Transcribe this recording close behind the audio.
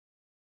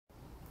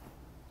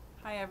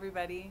Hi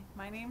everybody,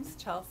 my name's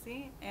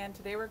Chelsea and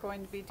today we're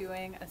going to be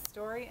doing a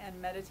story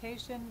and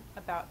meditation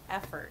about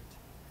effort.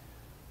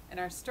 And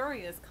our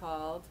story is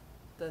called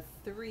The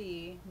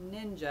Three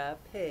Ninja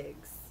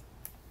Pigs.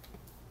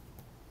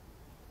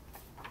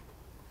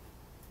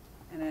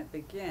 And it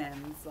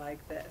begins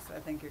like this. I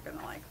think you're going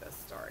to like this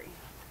story.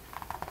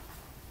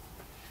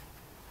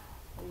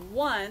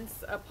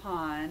 Once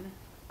upon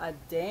a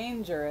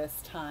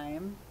dangerous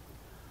time,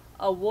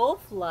 a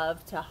wolf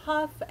loved to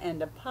huff and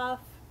to puff.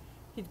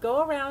 He'd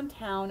go around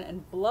town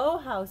and blow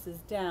houses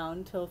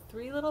down till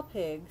three little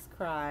pigs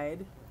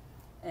cried,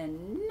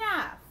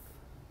 "Enough!"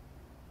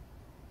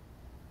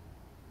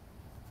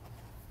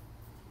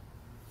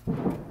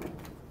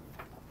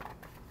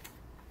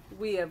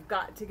 We have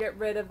got to get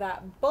rid of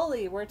that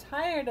bully. We're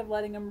tired of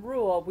letting him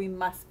rule. We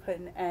must put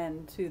an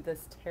end to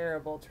this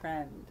terrible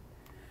trend.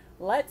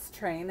 Let's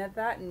train at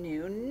that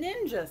new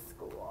ninja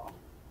school.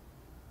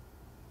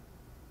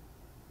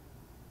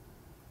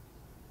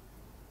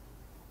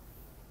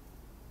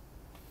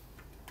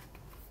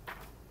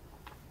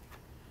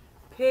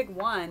 Pig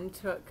 1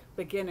 took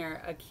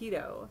beginner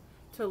Aikido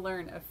to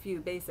learn a few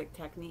basic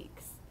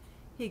techniques.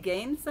 He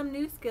gained some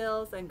new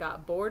skills and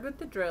got bored with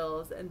the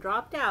drills and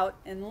dropped out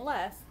in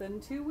less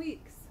than 2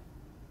 weeks.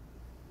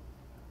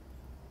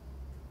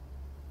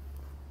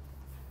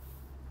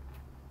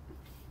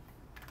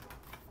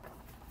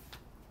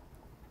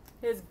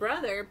 His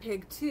brother,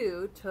 Pig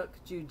 2,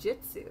 took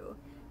jujitsu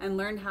and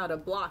learned how to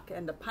block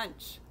and to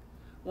punch.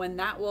 When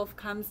that wolf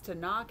comes to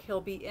knock,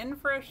 he'll be in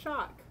for a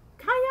shock.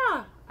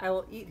 Kaya! I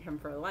will eat him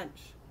for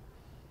lunch.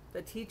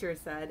 The teacher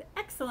said,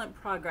 "Excellent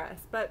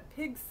progress, but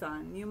Pig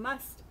son, you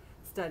must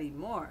study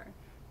more."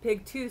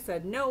 Pig 2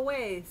 said, "No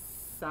way,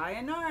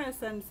 sayonara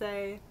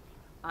sensei.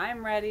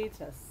 I'm ready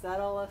to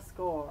settle a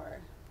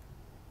score."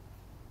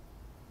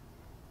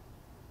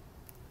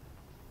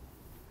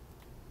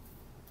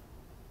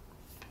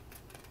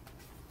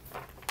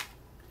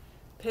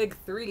 Pig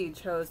 3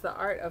 chose the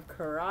art of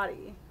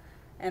karate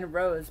and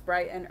rose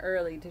bright and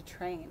early to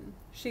train.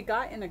 She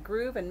got in a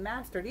groove and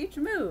mastered each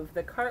move,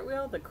 the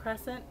cartwheel, the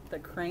crescent, the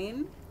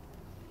crane.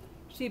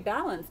 She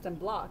balanced and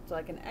blocked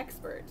like an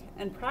expert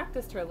and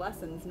practiced her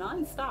lessons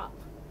non-stop.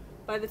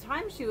 By the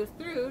time she was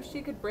through,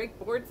 she could break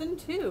boards in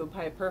two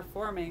by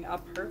performing a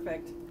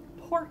perfect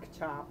pork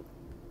chop.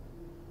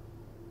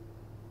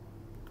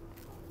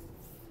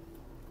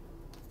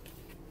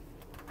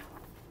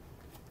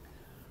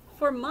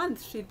 For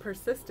months she'd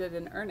persisted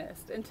in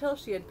earnest until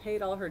she had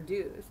paid all her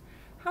dues.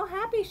 How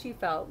happy she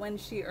felt when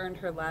she earned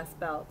her last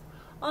belt.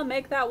 "I'll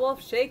make that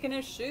wolf shake in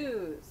his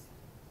shoes."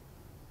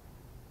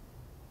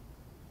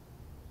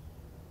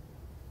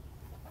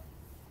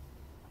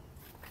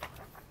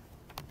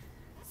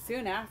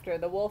 Soon after,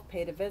 the wolf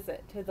paid a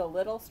visit to the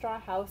little straw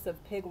house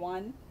of Pig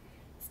 1.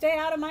 "Stay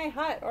out of my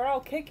hut or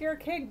I'll kick your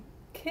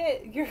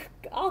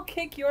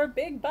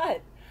big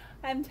butt.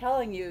 I'm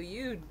telling you,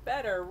 you'd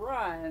better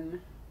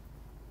run."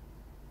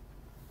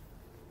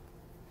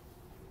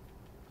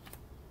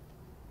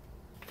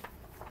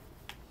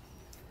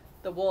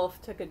 The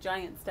wolf took a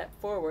giant step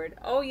forward.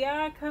 "Oh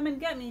yeah, come and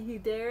get me," he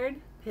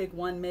dared. Pig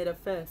 1 made a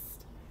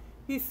fist.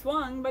 He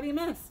swung, but he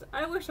missed.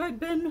 "I wish I'd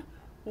been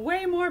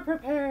way more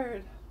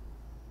prepared."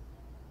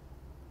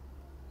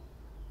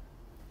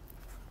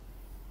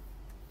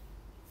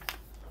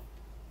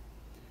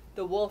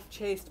 The wolf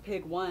chased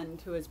Pig 1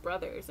 to his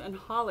brothers and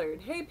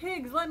hollered, "Hey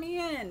pigs, let me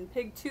in!"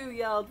 Pig 2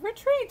 yelled,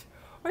 "Retreat,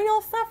 or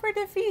you'll suffer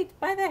defeat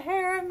by the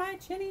hair of my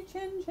chinny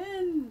chin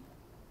chin."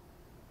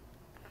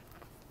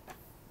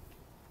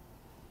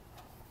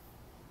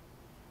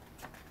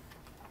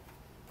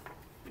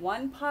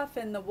 One puff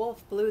and the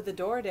wolf blew the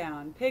door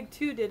down. Pig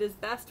 2 did his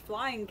best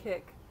flying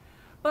kick.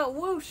 But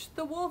whoosh,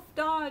 the wolf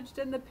dodged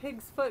and the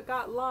pig's foot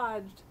got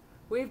lodged.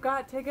 "We've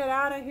got to get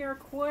out of here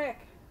quick."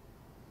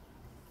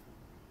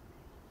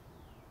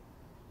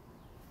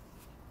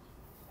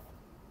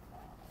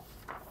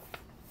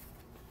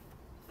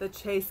 The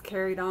chase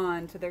carried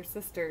on to their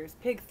sisters.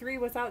 Pig 3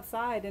 was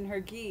outside in her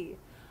gi.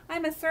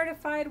 "I'm a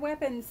certified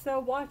weapon, so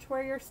watch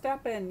where you're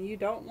steppin'. You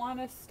don't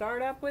want to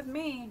start up with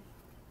me."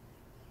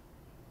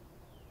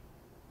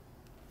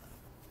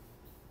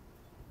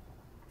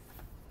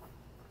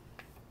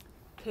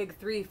 Pig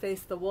 3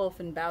 faced the wolf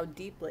and bowed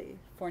deeply,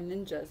 for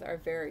ninjas are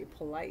very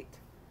polite.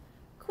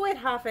 "Quit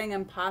huffing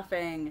and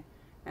puffing,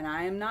 and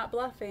I am not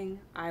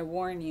bluffing. I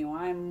warn you,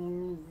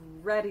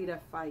 I'm ready to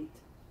fight."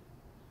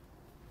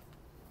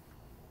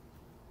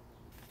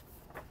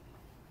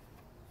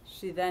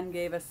 She then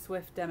gave a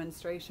swift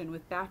demonstration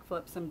with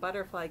backflips and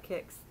butterfly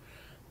kicks.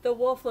 The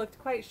wolf looked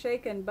quite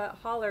shaken, but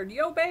hollered,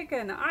 "Yo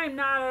bacon, I'm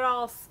not at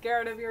all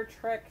scared of your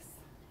tricks."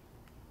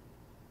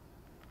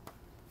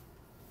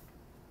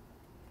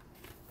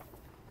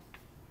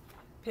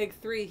 Pig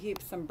 3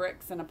 heaped some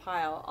bricks in a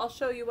pile. "I'll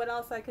show you what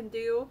else I can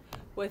do."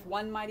 With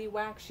one mighty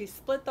whack, she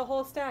split the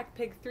whole stack.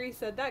 Pig 3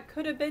 said, "That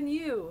could have been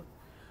you."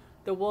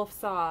 The wolf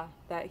saw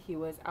that he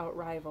was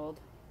outrivaled.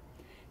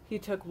 He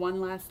took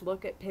one last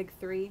look at Pig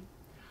 3.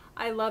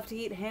 "I love to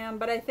eat ham,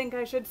 but I think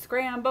I should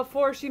scram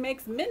before she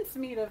makes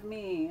mincemeat of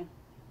me."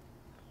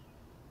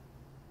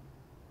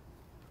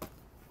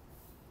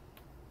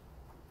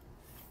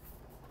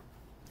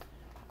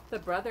 The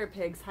brother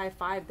pigs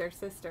high-fived their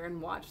sister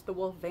and watched the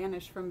wolf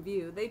vanish from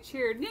view. They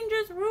cheered,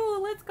 "Ninjas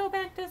rule! Let's go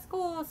back to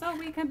school so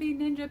we can be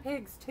ninja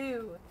pigs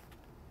too."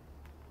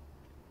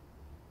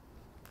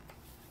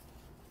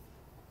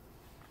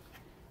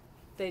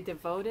 They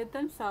devoted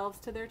themselves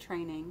to their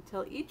training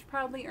till each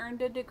proudly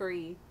earned a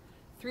degree.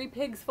 3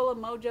 pigs full of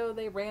mojo,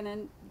 they ran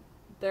in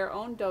their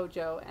own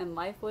dojo, and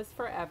life was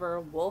forever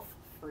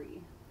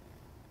wolf-free.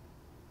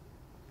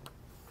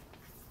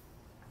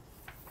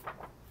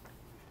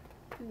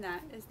 And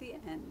that is the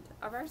end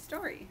of our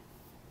story.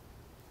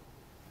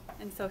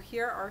 And so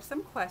here are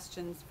some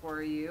questions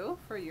for you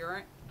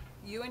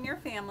and your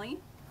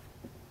family.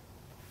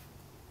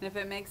 And if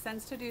it makes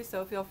sense to do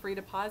so, feel free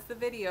to pause the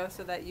video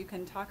so that you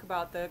can talk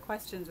about the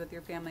questions with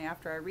your family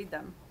after I read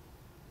them.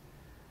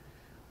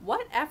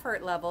 What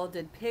effort level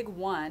did Pig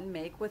 1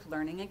 make with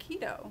learning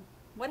Aikido?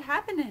 What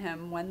happened to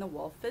him when the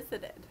wolf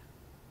visited?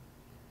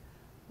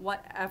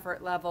 What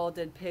effort level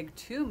did Pig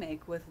 2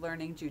 make with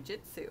learning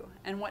Jiu-Jitsu?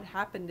 And what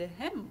happened to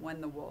him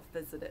when the wolf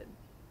visited?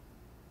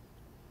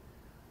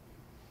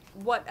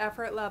 What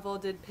effort level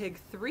did Pig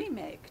 3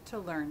 make to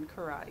learn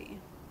karate?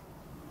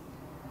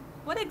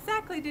 What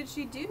exactly did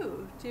she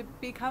do to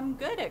become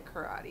good at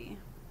karate?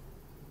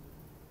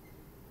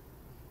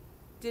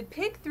 Did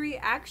Pig 3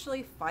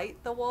 actually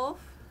fight the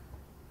wolf?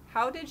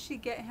 How did she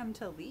get him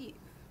to leave?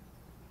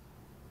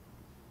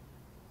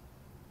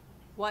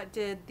 What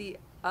did the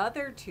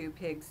other 2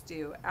 pigs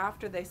do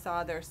after they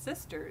saw their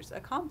sister's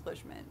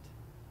accomplishment?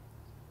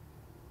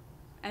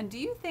 And do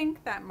you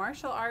think that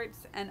martial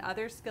arts and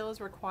other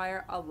skills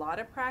require a lot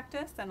of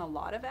practice and a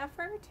lot of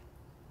effort?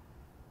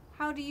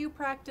 How do you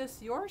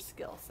practice your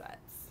skill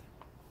sets?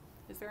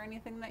 Is there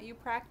anything that you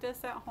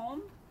practice at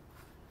home?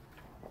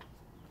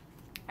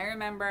 I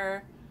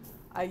remember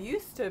I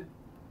used to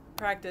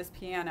practice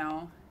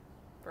piano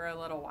for a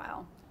little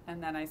while,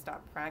 and then I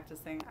stopped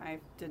practicing. I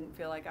didn't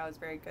feel like I was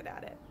very good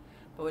at it.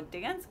 But with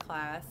dance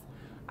class,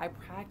 I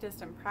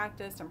practiced and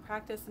practiced and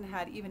practiced and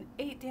had even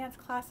 8 dance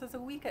classes a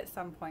week at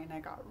some point, and I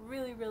got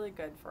really, really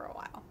good for a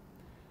while.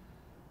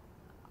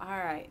 All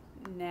right,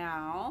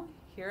 now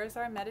here's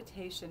our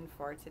meditation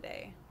for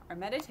today. Our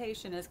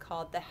meditation is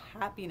called the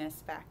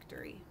Happiness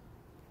Factory.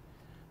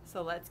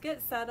 So let's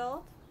get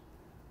settled.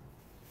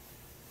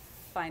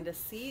 Find a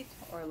seat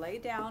or lay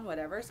down,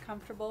 whatever is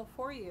comfortable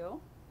for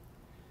you.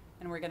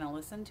 And we're going to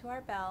listen to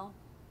our bell.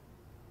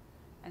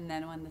 And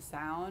then when the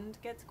sound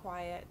gets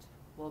quiet,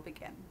 we'll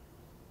begin.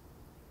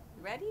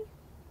 Ready?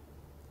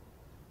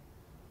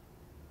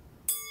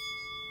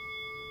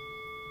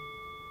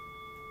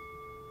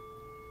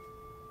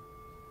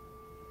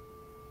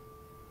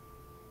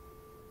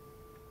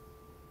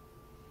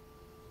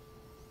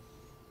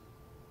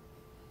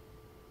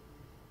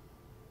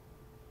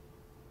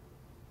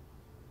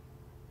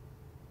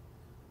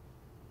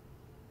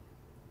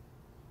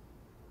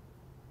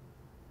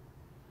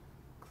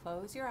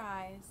 Close your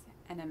eyes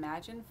and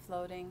imagine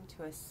floating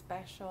to a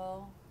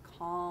special,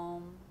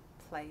 calm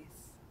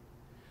place.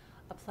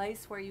 A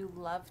place where you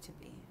love to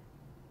be.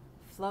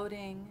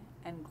 Floating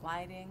and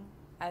gliding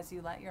as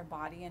you let your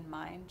body and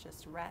mind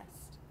just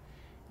rest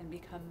and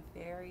become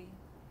very,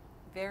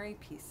 very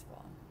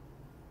peaceful.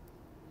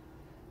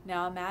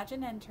 Now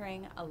imagine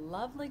entering a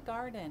lovely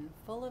garden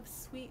full of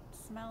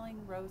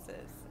sweet-smelling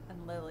roses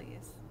and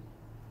lilies.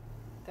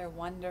 Their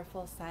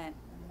wonderful scent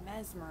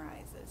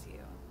mesmerizes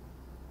you.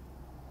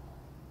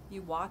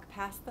 You walk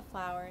past the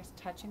flowers,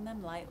 touching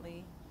them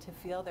lightly to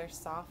feel their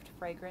soft,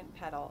 fragrant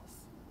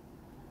petals.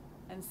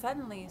 And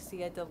suddenly you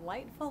see a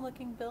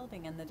delightful-looking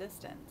building in the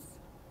distance.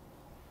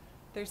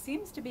 There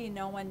seems to be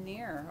no one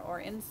near or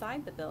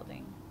inside the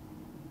building.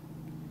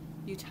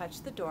 You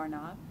touch the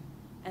doorknob,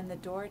 and the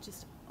door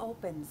just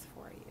opens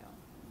for you.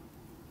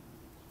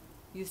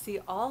 You see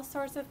all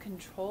sorts of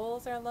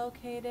controls are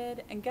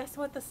located, and guess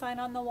what the sign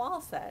on the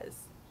wall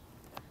says?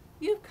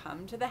 You've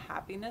come to the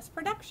Happiness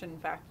Production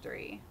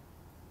Factory.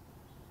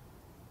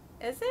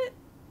 Is it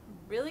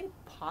really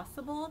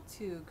possible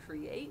to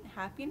create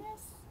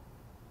happiness?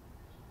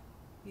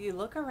 You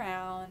look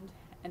around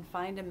and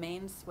find a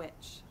main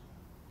switch.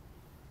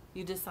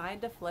 You decide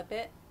to flip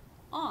it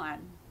on.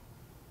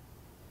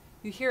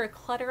 You hear a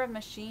clutter of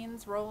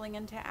machines rolling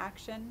into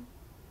action.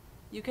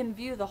 You can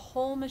view the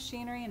whole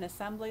machinery and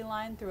assembly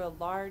line through a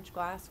large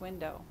glass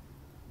window.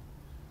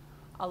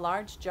 A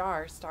large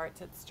jar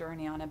starts its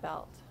journey on a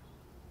belt.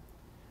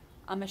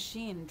 A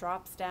machine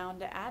drops down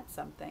to add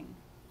something.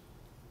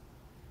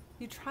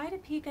 You try to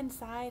peek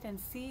inside and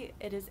see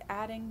it is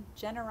adding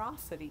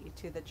generosity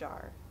to the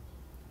jar.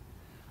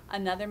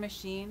 Another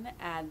machine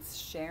adds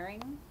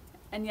sharing,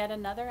 and yet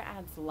another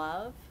adds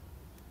love,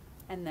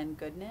 and then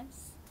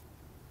goodness.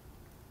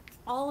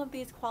 All of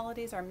these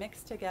qualities are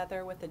mixed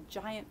together with a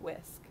giant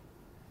whisk,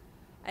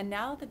 and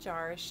now the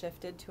jar is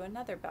shifted to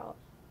another belt.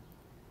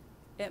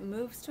 It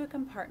moves to a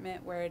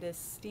compartment where it is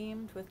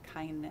steamed with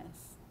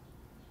kindness.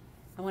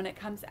 And when it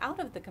comes out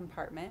of the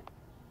compartment,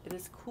 it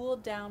is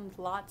cooled down with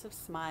lots of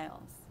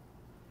smiles.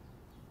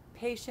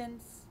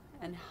 Patience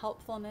and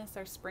helpfulness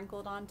are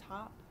sprinkled on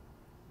top.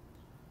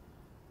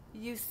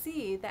 you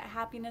see that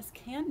happiness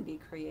can be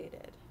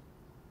created,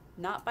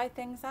 not by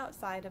things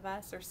outside of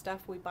us or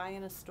stuff we buy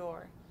in a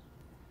store.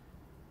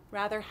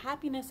 Rather,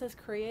 happiness is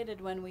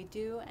created when we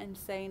do and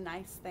say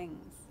nice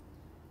things,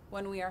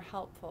 when we are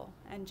helpful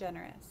and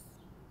generous.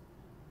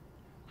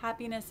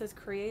 Happiness is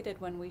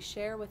created when we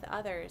share with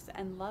others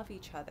and love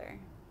each other.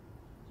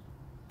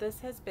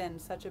 This has been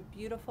such a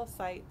beautiful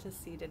sight to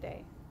see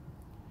today.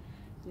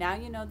 Now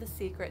you know the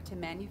secret to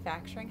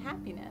manufacturing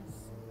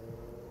happiness.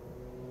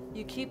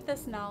 You keep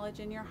this knowledge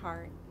in your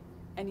heart,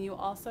 and you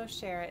also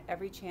share it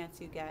every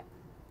chance you get.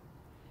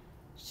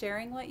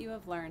 Sharing what you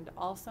have learned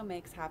also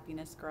makes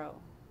happiness grow.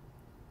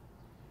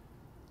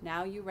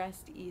 Now you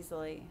rest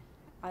easily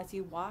as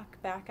you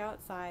walk back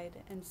outside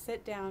and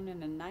sit down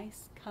in a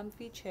nice,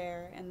 comfy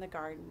chair in the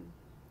garden.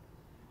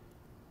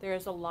 There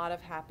is a lot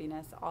of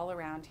happiness all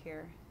around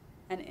here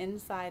and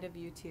inside of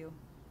you too.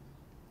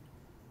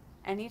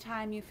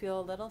 Anytime you feel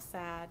a little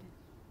sad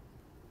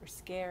or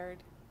scared,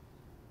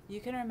 you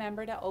can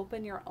remember to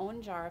open your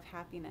own jar of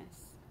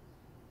happiness.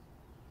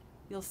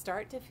 You'll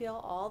start to feel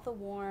all the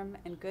warm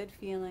and good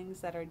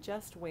feelings that are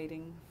just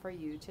waiting for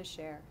you to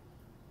share.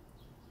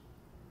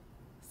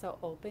 So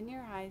open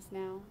your eyes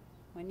now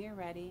when you're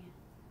ready.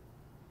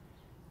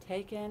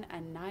 Take in a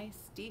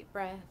nice deep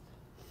breath.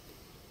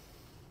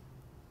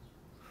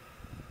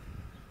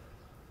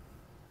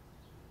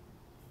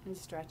 And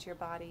stretch your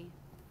body.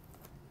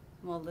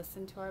 We'll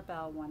listen to our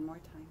bell one more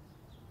time.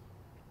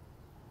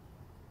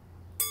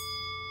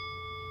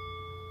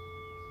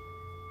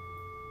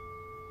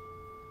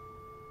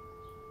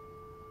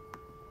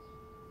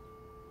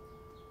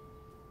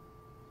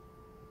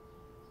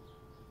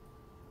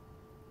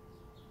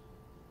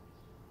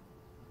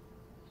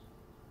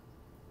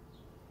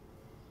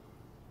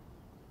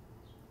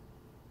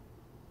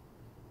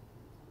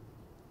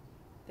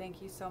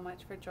 Thank you so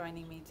much for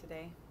joining me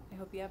today. I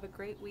hope you have a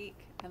great week.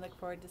 I look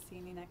forward to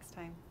seeing you next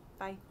time.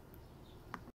 Bye.